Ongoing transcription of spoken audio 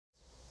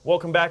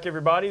Welcome back,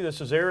 everybody.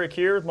 This is Eric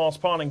here with Moss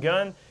Pawn and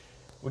Gun.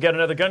 We got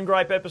another Gun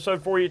Gripe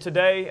episode for you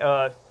today.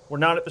 We're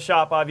not at the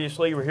shop,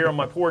 obviously. We're here on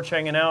my porch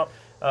hanging out.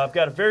 I've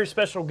got a very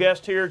special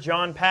guest here,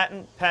 John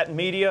Patton, Patton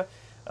Media.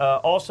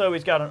 Also,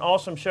 he's got an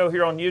awesome show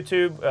here on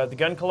YouTube. The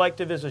Gun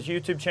Collective is his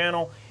YouTube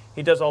channel.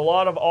 He does a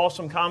lot of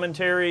awesome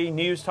commentary,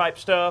 news-type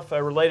stuff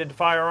related to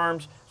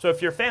firearms. So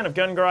if you're a fan of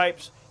Gun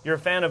Gripes, you're a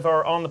fan of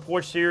our On the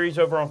Porch series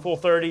over on Full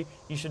 30,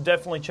 you should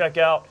definitely check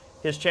out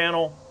his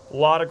channel. A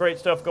lot of great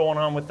stuff going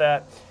on with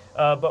that.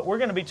 But we're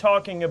going to be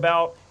talking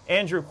about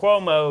Andrew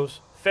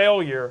Cuomo's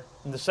failure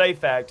in the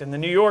SAFE Act. And the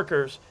New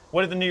Yorkers,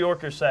 what did the New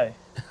Yorkers say?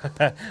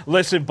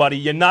 Listen, buddy,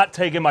 you're not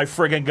taking my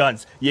friggin'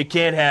 guns. You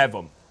can't have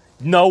them.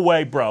 No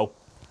way, bro.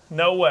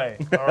 No way.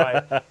 All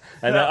right.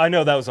 And I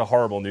know that was a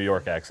horrible New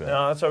York accent.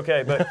 No, that's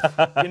okay.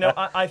 But, you know,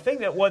 I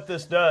think that what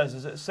this does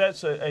is it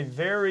sets a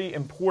very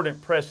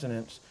important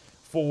precedence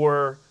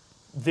for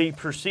the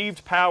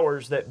perceived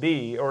powers that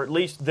be, or at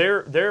least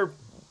their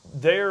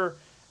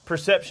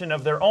perception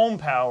of their own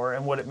power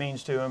and what it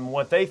means to them,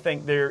 what they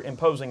think they're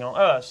imposing on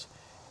us,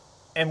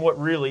 and what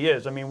really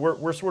is. I mean,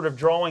 we're sort of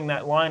drawing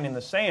that line in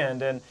the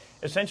sand, and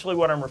essentially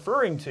what I'm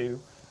referring to,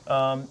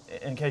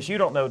 in case you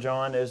don't know,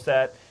 John, is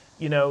that,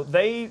 you know,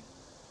 they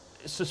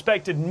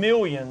suspected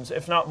millions,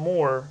 if not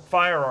more,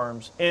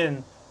 firearms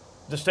in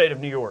the state of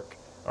New York.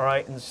 All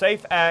right, and the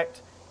SAFE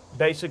Act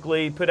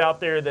basically put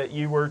out there that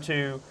you were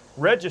to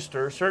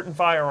register certain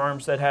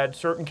firearms that had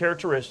certain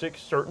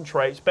characteristics, certain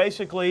traits,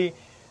 basically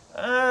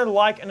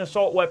like an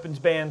assault weapons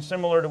ban,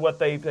 similar to what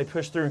they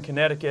pushed through in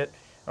Connecticut.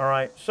 All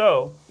right,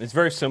 so it's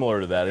very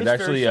similar to that. It's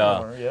actually very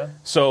similar, yeah.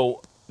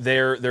 So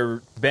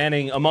they're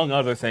banning, among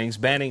other things,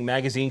 banning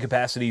magazine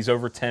capacities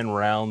over 10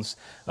 rounds,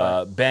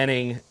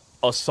 banning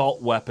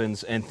assault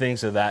weapons and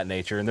things of that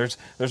nature. And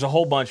there's a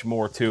whole bunch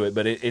more to it,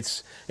 but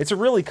it's a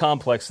really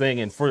complex thing.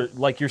 And for,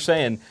 like you're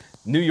saying,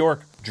 New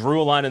York drew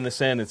a line in the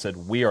sand and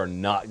said, we are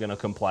not going to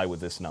comply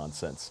with this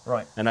nonsense.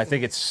 Right. And I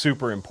think it's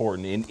super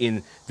important.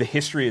 In the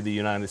history of the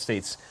United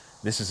States,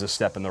 this is a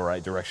step in the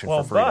right direction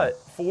for freedom. But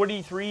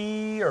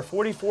 43 or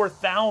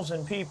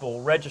 44,000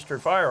 people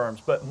registered firearms,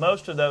 but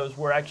most of those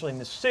were actually in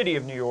the city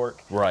of New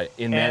York. Right,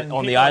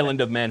 on the island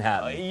of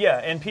Manhattan. Yeah,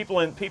 and people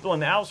in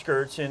the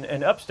outskirts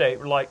and upstate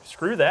were like,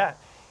 screw that.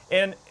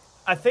 And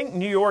I think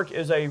New York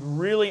is a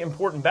really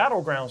important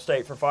battleground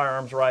state for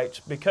firearms rights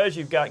because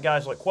you've got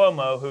guys like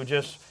Cuomo who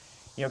just,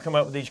 you know, come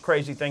up with these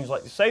crazy things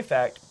like the SAFE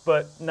Act.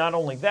 But not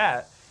only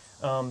that,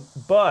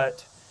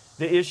 but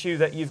the issue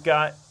that you've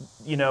got,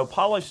 you know,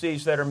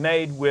 policies that are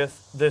made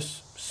with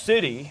this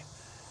city,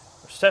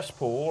 or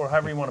cesspool, or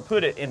however you want to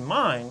put it, in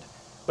mind,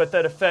 but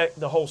that affect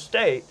the whole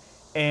state.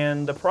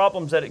 And the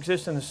problems that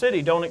exist in the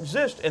city don't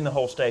exist in the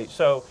whole state.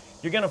 So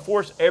you're going to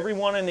force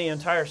everyone in the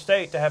entire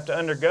state to have to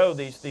undergo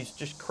these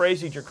just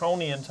crazy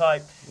draconian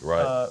type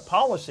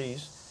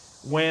policies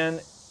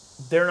when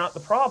they're not the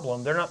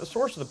problem. They're not the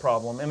source of the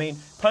problem. I mean,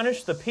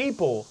 punish the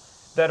people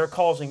that are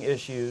causing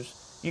issues.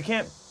 You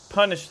can't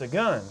punish the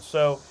guns.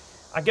 So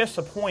I guess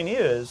the point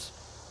is,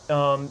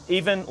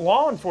 even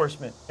law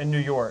enforcement in New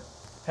York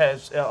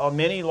has,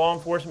 many law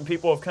enforcement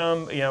people have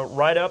come, you know,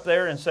 right up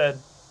there and said,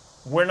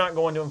 we're not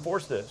going to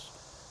enforce this.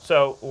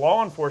 So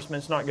law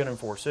enforcement's not going to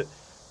enforce it.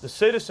 The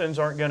citizens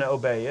aren't going to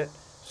obey it.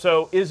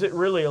 So is it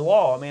really a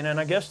law? I mean, and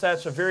I guess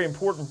that's a very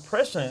important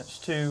precedence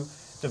to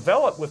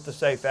develop with the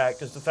SAFE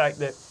Act, is the fact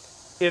that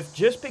if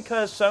just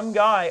because some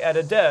guy at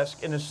a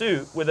desk in a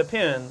suit with a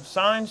pen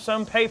signs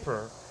some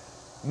paper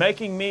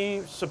making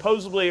me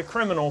supposedly a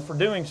criminal for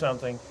doing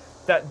something,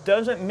 that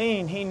doesn't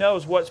mean he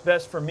knows what's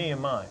best for me and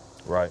mine.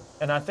 Right.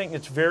 And I think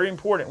it's very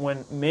important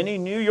when many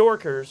New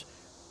Yorkers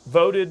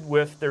voted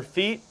with their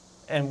feet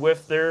and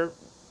with their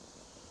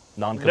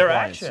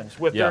actions,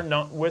 with their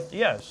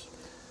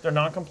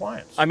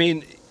non-compliance. I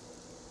mean,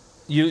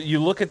 you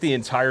look at the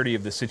entirety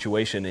of the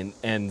situation,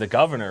 and the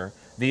governor,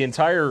 the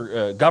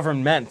entire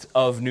government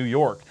of New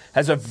York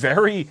has a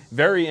very,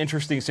 very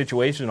interesting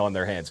situation on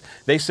their hands.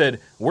 They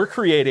said, we're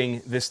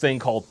creating this thing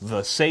called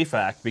the SAFE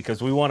Act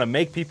because we want to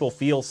make people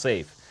feel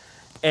safe.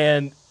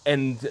 And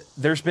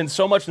there's been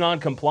so much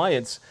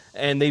non-compliance,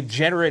 and they've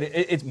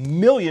generated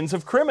millions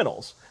of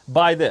criminals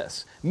by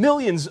this.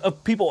 Millions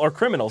of people are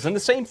criminals, and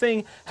the same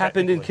thing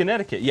happened in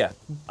Connecticut. Yeah,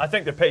 I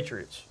think they're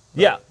patriots.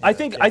 Yeah, I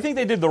think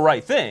they did the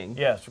right thing.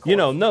 Yes, of course. You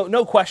know,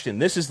 no question.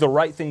 This is the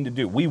right thing to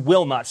do. We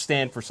will not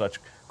stand for such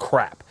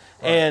crap.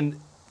 Right.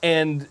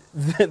 And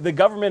the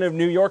government of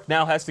New York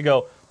now has to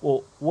go,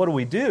 well, what do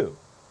we do?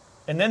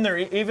 And then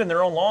even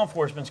their own law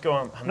enforcement's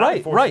going, I'm not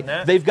enforcing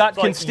that. They've got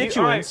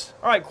constituents.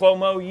 All right,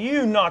 Cuomo,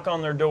 you knock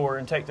on their door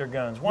and take their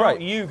guns. Why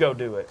don't you go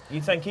do it?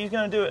 You think he's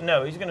going to do it?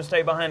 No, he's going to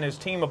stay behind his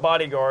team of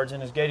bodyguards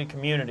in his gated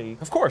community.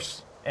 Of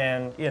course.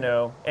 And, you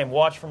know, and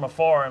watch from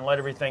afar and let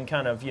everything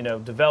kind of, you know,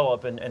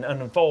 develop and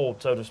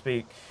unfold, so to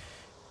speak.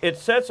 It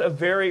sets a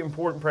very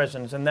important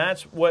precedence, and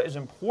that's what is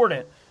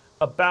important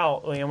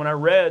about, you know, when I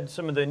read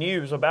some of the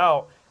news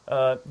about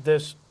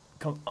this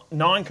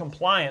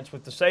non-compliance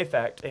with the SAFE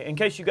Act. In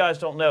case you guys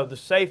don't know, the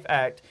SAFE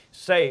Act,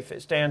 SAFE,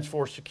 it stands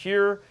for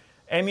Secure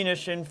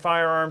Ammunition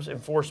Firearms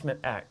Enforcement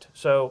Act.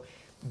 So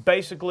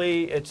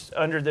basically it's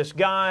under this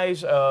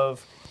guise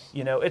of,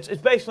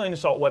 it's basically an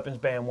assault weapons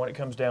ban when it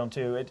comes down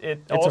to it.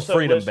 It's also a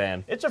freedom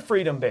ban. It's a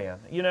freedom ban,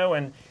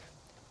 and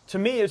to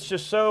me it's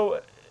just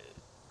so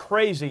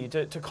crazy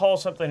to call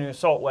something an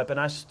assault weapon.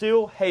 I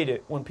still hate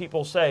it when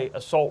people say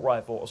assault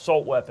rifle,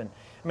 assault weapon.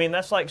 I mean,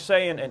 that's like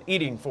saying an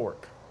eating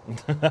fork.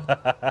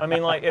 I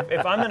mean, like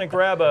if I'm going to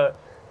grab a,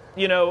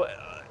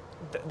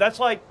 that's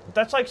like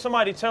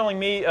somebody telling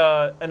me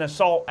an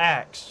assault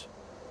axe.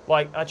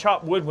 Like I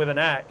chop wood with an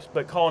axe,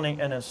 but calling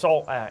it an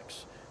assault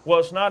axe. Well,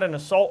 it's not an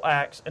assault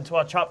axe until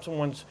I chop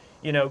someone's,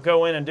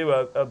 go in and do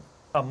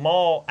a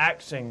mall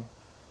axing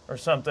or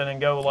something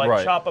and go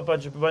like chop a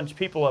bunch of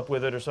people up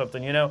with it or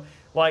something,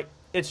 Like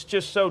it's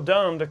just so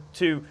dumb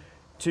to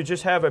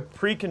just have a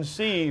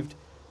preconceived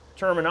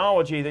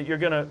terminology that you're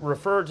going to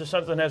refer to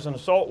something as an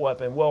assault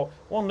weapon. Well,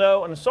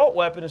 no, an assault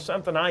weapon is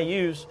something I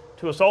use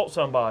to assault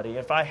somebody.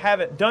 If I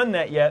haven't done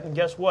that yet, then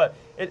guess what?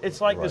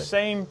 It's like the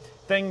same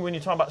thing when you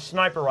talk about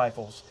sniper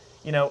rifles.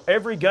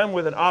 Every gun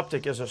with an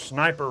optic is a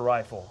sniper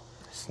rifle.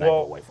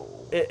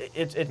 Rifle.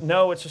 It's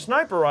a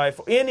sniper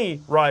rifle.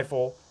 Any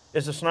rifle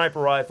is a sniper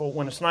rifle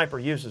when a sniper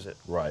uses it.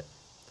 Right.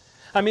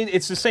 I mean,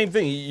 it's the same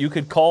thing. You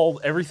could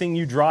call everything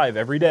you drive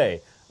every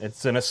day,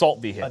 it's an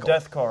assault vehicle. A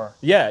death car.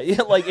 Yeah,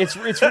 like it's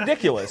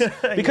ridiculous.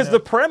 Because the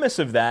premise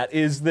of that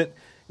is that,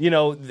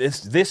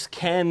 this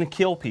can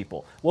kill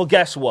people. Well,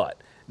 guess what?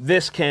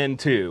 This can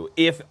too,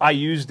 if I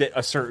used it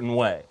a certain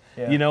way.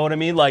 Yeah. You know what I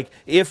mean? Like,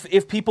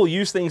 if people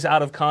use things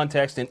out of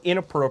context and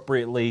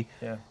inappropriately,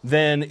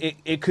 then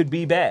it could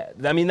be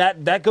bad. I mean,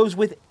 that goes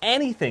with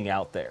anything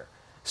out there.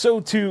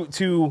 So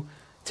to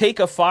take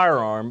a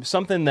firearm,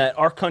 something that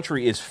our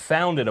country is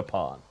founded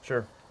upon,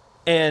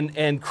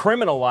 and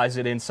criminalize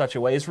it in such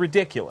a way is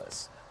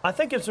ridiculous. I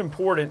think it's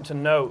important to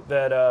note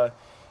that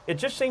it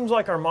just seems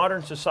like our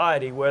modern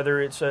society,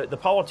 whether it's the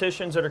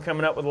politicians that are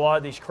coming up with a lot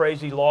of these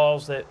crazy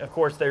laws that, of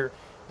course, they're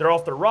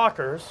off their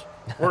rockers.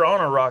 We're on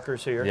our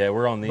rockers here. Yeah,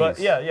 we're on these. But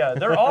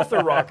they're off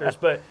their rockers.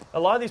 But a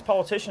lot of these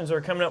politicians that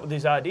are coming up with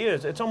these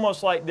ideas, it's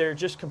almost like they're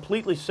just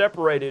completely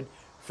separated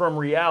from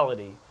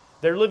reality.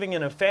 They're living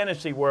in a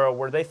fantasy world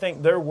where they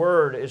think their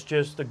word is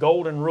just the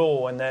golden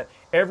rule and that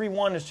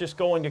everyone is just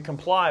going to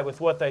comply with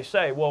what they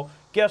say. Well,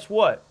 guess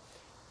what?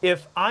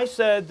 If I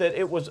said that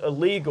it was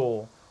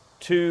illegal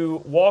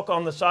to walk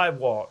on the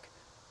sidewalk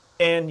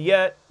and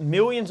yet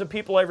millions of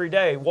people every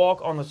day walk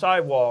on the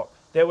sidewalk,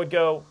 they would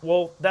go,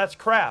 well, that's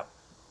crap.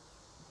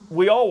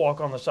 We all walk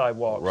on the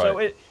sidewalk. Right.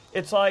 So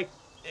it's like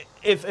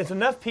if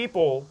enough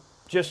people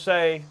just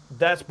say,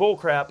 that's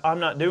bullcrap,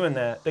 I'm not doing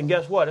that, then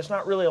guess what? It's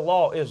not really a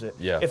law, is it?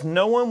 Yeah. If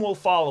no one will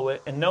follow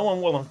it and no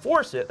one will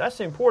enforce it, that's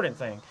the important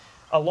thing.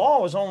 A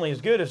law is only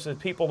as good as the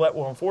people that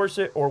will enforce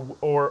it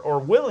or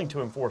willing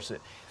to enforce it.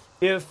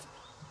 If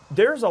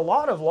there's a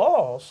lot of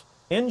laws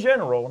in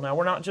general, now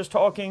we're not just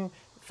talking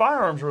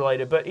firearms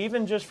related, but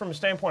even just from a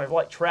standpoint of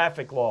like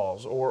traffic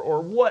laws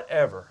or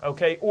whatever,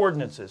 okay,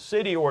 ordinances,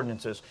 city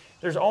ordinances,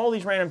 there's all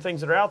these random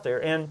things that are out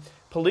there, and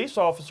police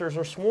officers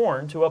are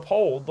sworn to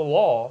uphold the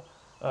law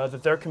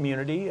that their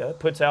community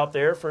puts out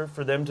there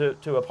for them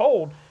to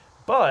uphold.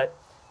 But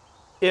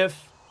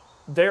if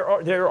there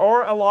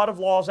are a lot of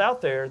laws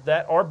out there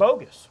that are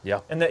bogus,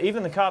 and that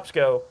even the cops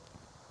go,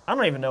 I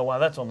don't even know why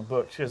that's on the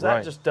books, because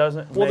that just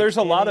doesn't Well, make there's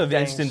a lot of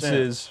any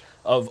instances sense.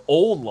 of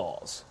old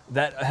laws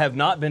that have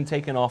not been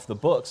taken off the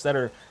books that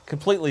are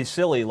completely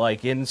silly,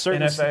 like in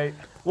certain... NFA.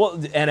 Well,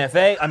 the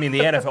NFA, I mean, the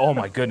NFA, oh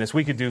my goodness,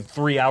 we could do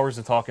 3 hours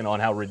of talking on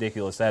how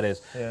ridiculous that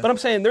is. Yeah. But I'm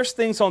saying there's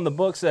things on the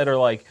books that are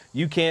like,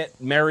 you can't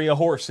marry a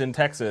horse in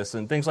Texas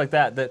and things like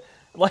that,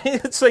 like,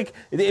 it's like,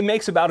 it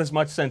makes about as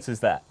much sense as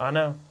that. I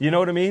know. You know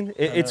what I mean?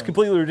 It's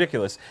completely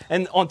ridiculous.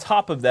 And on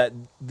top of that,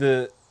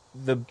 the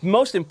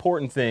most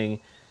important thing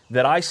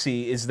that I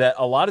see is that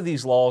a lot of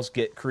these laws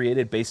get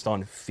created based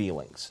on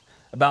feelings,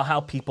 about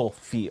how people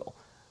feel.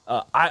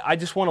 I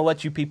just want to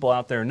let you people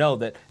out there know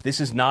that this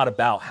is not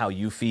about how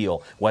you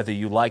feel, whether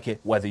you like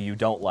it, whether you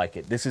don't like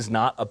it. This is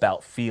not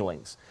about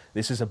feelings.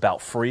 This is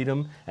about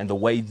freedom and the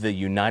way the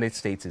United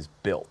States is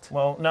built.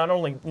 Well, not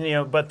only,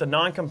 but the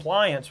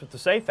non-compliance with the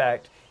SAFE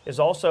Act is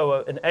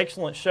also an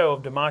excellent show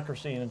of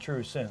democracy in a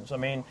true sense. I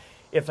mean,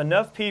 if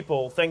enough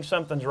people think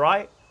something's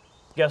right,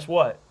 guess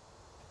what?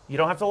 You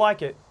don't have to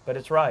like it, but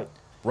it's right.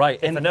 Right.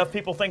 If enough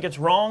people think it's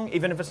wrong,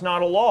 even if it's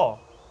not a law,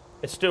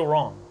 it's still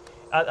wrong.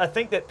 I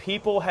think that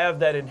people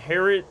have that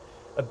inherent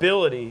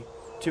ability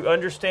to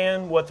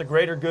understand what the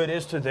greater good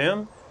is to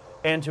them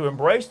and to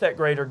embrace that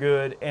greater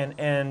good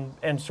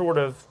and sort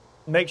of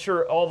make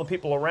sure all the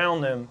people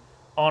around them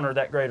honor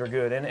that greater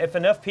good. And if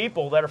enough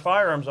people that are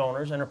firearms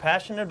owners and are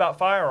passionate about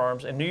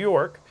firearms in New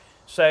York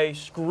say,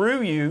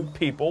 screw you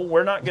people,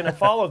 we're not going to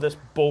follow this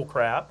bull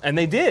crap. And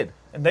they did.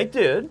 And they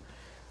did.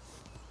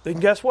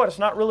 Then guess what? It's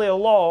not really a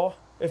law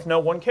if no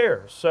one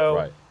cares.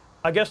 So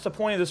I guess the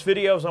point of this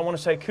video is I want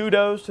to say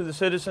kudos to the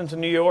citizens of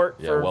New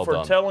York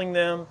for telling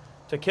them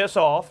to kiss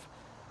off.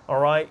 All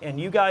right, and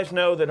you guys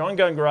know that on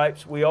Gun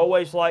Gripes, we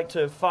always like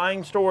to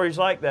find stories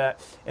like that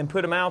and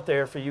put them out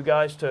there for you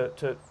guys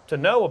to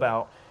know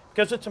about,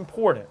 because it's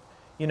important.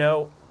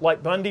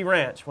 like Bundy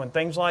Ranch, when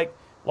things like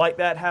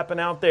that happen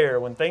out there,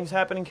 when things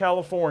happen in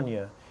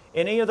California,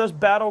 any of those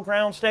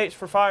battleground states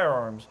for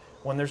firearms,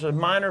 when there's a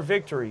minor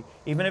victory,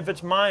 even if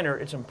it's minor,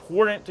 it's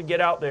important to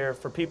get out there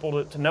for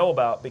people to know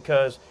about,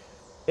 because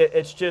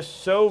it's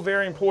just so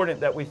very important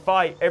that we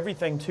fight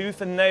everything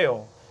tooth and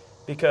nail,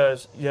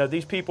 because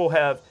these people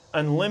have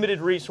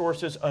unlimited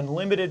resources,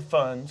 unlimited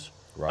funds,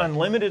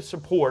 unlimited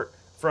support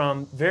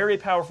from very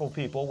powerful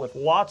people with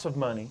lots of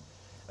money.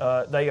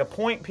 They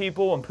appoint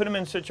people and put them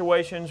in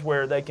situations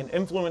where they can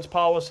influence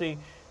policy.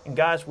 And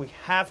guys, we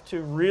have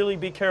to really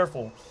be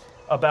careful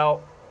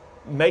about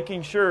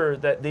making sure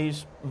that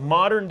these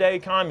modern day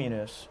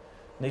communists,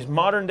 these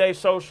modern day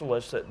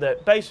socialists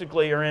that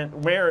basically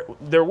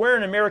they're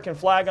wearing an American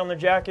flag on their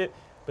jacket,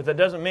 but that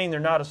doesn't mean they're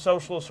not a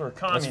socialist or a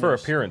communist. That's for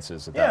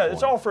appearances at that point. Yeah,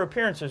 it's all for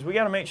appearances. We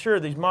got to make sure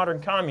these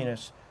modern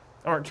communists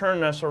aren't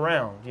turning us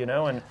around,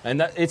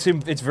 And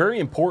it's very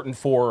important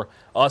for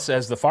us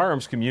as the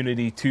firearms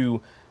community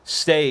to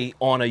stay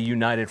on a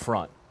united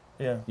front.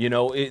 Yeah.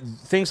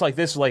 Things like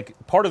this, like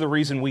part of the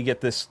reason we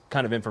get this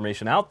kind of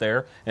information out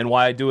there and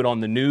why I do it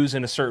on the news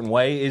in a certain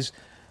way is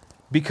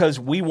because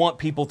we want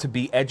people to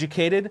be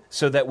educated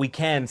so that we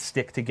can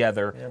stick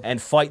together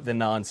and fight the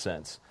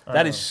nonsense.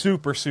 That is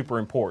super, super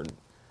important.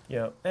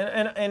 Yeah.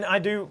 And I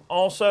do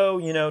also,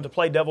 to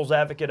play devil's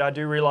advocate, I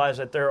do realize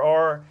that there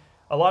are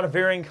a lot of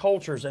varying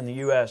cultures in the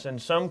U.S.,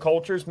 and some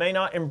cultures may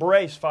not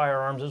embrace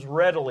firearms as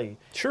readily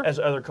as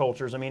other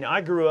cultures. I mean,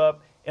 I grew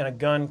up in a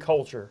gun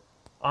culture.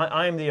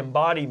 I am the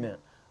embodiment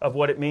of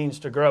what it means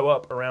to grow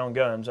up around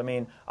guns. I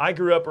mean, I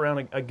grew up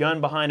around a gun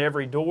behind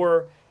every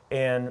door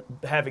and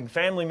having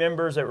family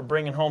members that were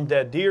bringing home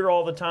dead deer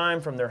all the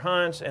time from their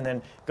hunts, and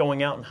then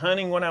going out and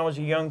hunting when I was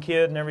a young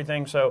kid and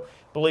everything. So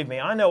believe me,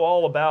 I know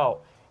all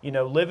about,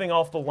 living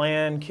off the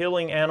land,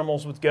 killing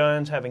animals with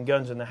guns, having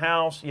guns in the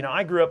house.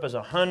 I grew up as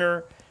a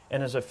hunter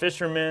and as a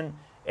fisherman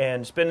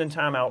and spending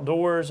time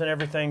outdoors and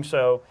everything.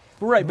 So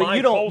right, but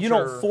you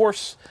don't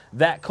force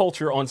that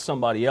culture on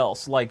somebody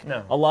else. Like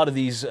a lot of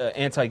these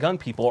anti-gun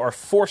people are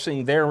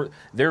forcing their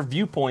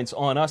viewpoints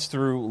on us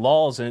through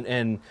laws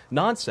and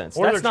nonsense.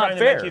 Or that's they're not trying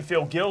fair. to make you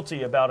feel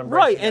guilty about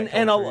embracing right.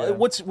 And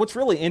what's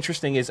really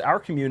interesting is our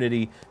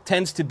community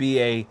tends to be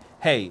a,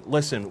 hey,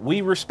 listen,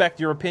 we respect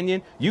your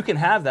opinion. You can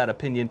have that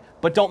opinion,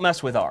 but don't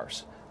mess with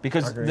ours.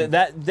 Because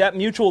that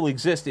mutual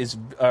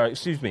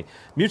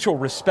mutual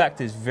respect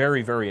is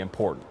very, very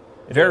important.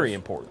 Very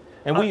important.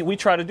 And we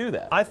try to do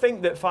that. I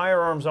think that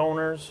firearms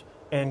owners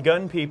and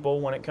gun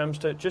people, when it comes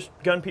to just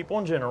gun people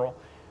in general,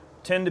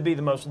 tend to be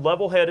the most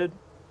level-headed,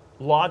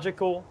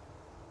 logical,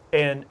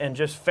 and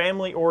just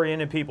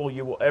family-oriented people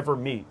you will ever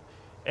meet.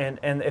 And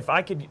if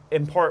I could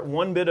impart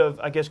one bit of,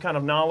 I guess, kind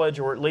of knowledge,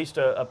 or at least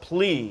a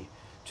plea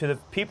to the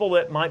people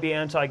that might be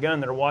anti-gun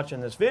that are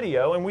watching this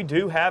video, and we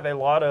do have a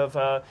lot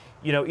of,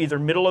 either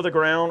middle of the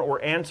ground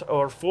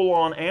or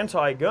full-on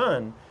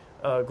anti-gun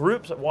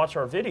groups that watch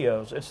our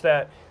videos. It's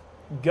that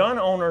gun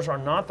owners are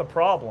not the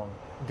problem.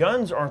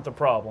 Guns aren't the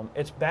problem.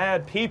 It's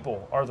bad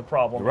people are the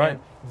problem. Right. And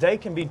they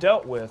can be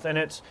dealt with. And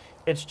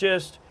it's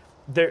just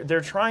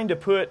they're trying to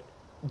put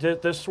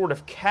this sort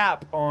of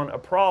cap on a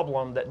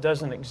problem that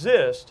doesn't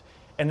exist,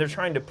 and they're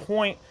trying to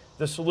point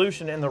the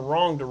solution in the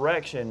wrong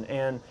direction.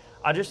 And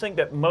I just think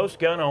that most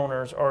gun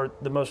owners are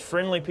the most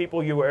friendly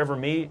people you will ever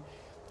meet,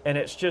 and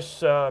it's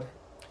just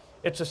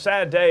it's a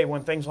sad day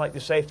when things like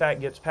the SAFE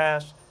Act gets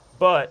passed,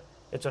 but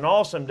it's an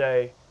awesome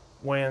day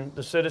when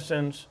the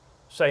citizens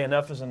say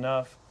enough is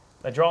enough.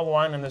 They draw the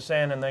line in the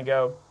sand and they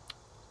go,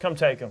 "Come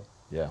take them."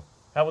 Yeah.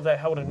 How would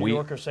a New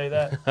Yorker say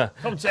that?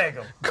 Come take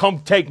them. Come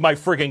take my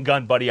friggin'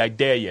 gun, buddy. I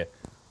dare you.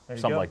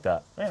 Something like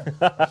that. Yeah,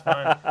 that's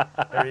fine.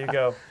 There you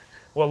go.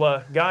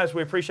 Well, guys,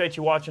 we appreciate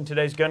you watching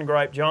today's Gun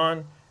Gripe.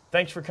 John,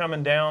 thanks for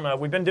coming down.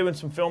 We've been doing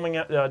some filming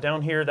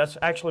down here. That's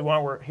actually why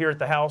we're here at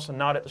the house and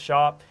not at the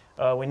shop.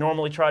 We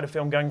normally try to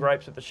film Gun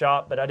Gripes at the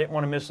shop, but I didn't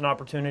want to miss an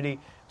opportunity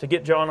to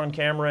get John on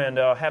camera and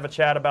have a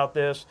chat about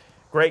this.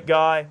 Great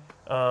guy,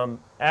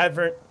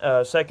 advent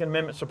Second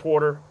Amendment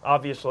supporter,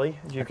 obviously,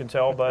 as you can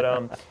tell,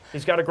 but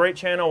he's got a great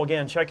channel.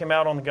 Again, check him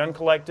out on the Gun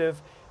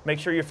Collective. Make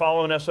sure you're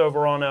following us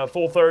over on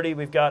Full 30.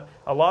 We've got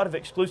a lot of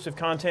exclusive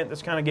content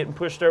that's kind of getting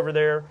pushed over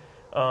there.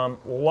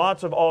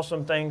 Lots of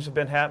awesome things have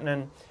been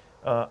happening.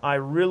 I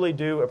really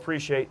do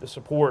appreciate the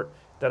support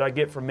that I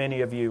get from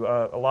many of you.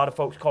 A lot of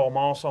folks call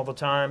Moss all the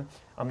time.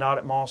 I'm not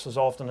at Moss as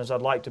often as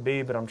I'd like to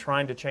be, but I'm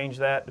trying to change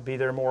that, to be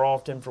there more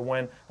often for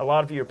when a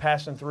lot of you are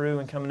passing through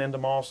and coming into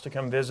Moss to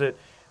come visit.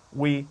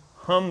 We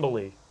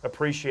humbly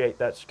appreciate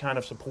that kind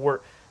of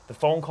support. The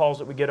phone calls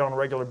that we get on a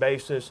regular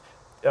basis,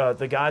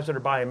 the guys that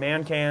are buying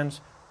man cans,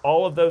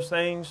 all of those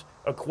things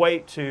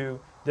equate to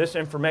this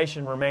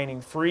information remaining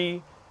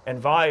free and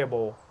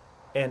viable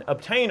and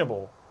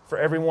obtainable for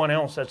everyone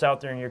else that's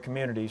out there in your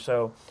community.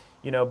 So,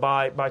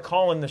 by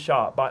calling the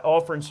shop, by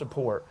offering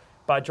support,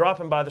 by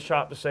dropping by the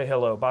shop to say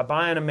hello, by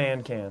buying a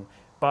man can,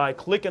 by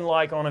clicking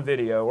like on a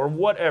video or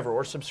whatever,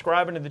 or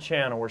subscribing to the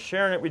channel or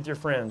sharing it with your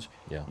friends,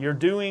 you're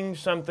doing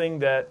something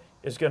that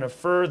is going to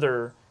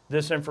further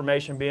this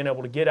information being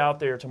able to get out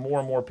there to more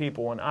and more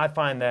people. And I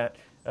find that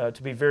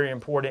to be very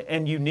important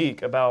and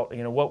unique about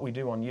what we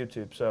do on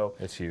YouTube. So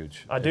it's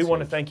huge. I do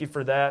want to thank you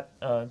for that,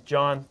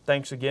 John.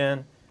 Thanks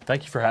again.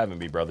 Thank you for having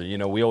me, brother.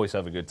 We always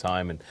have a good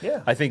time, and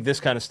yeah. I think this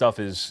kind of stuff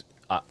is.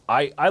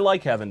 I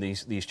like having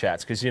these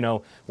chats because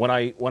when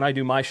I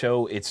do my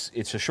show, it's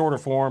a shorter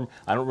form.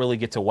 I don't really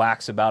get to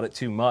wax about it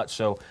too much.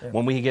 So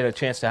when we get a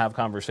chance to have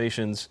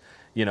conversations,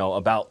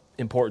 about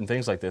important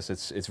things like this,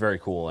 it's very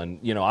cool. And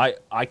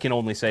I can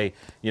only say,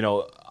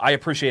 I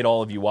appreciate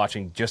all of you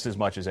watching just as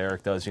much as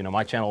Eric does.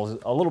 My channel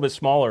is a little bit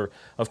smaller,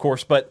 of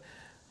course, but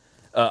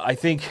I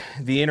think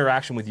the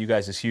interaction with you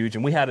guys is huge,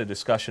 and we had a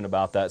discussion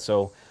about that.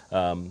 So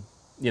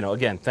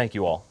again, thank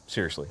you all,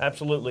 seriously.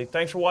 Absolutely.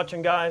 Thanks for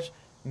watching, guys.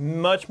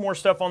 Much more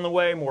stuff on the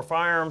way, more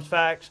firearms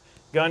facts,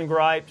 gun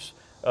gripes,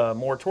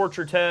 more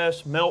torture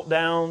tests,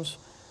 meltdowns,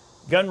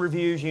 gun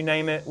reviews, you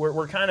name it.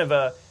 We're kind of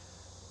a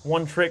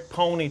one-trick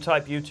pony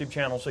type YouTube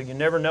channel, so you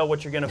never know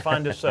what you're going to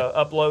find us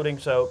uploading.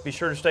 So be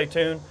sure to stay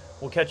tuned.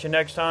 We'll catch you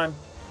next time.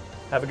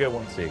 Have a good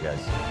one. See you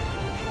guys.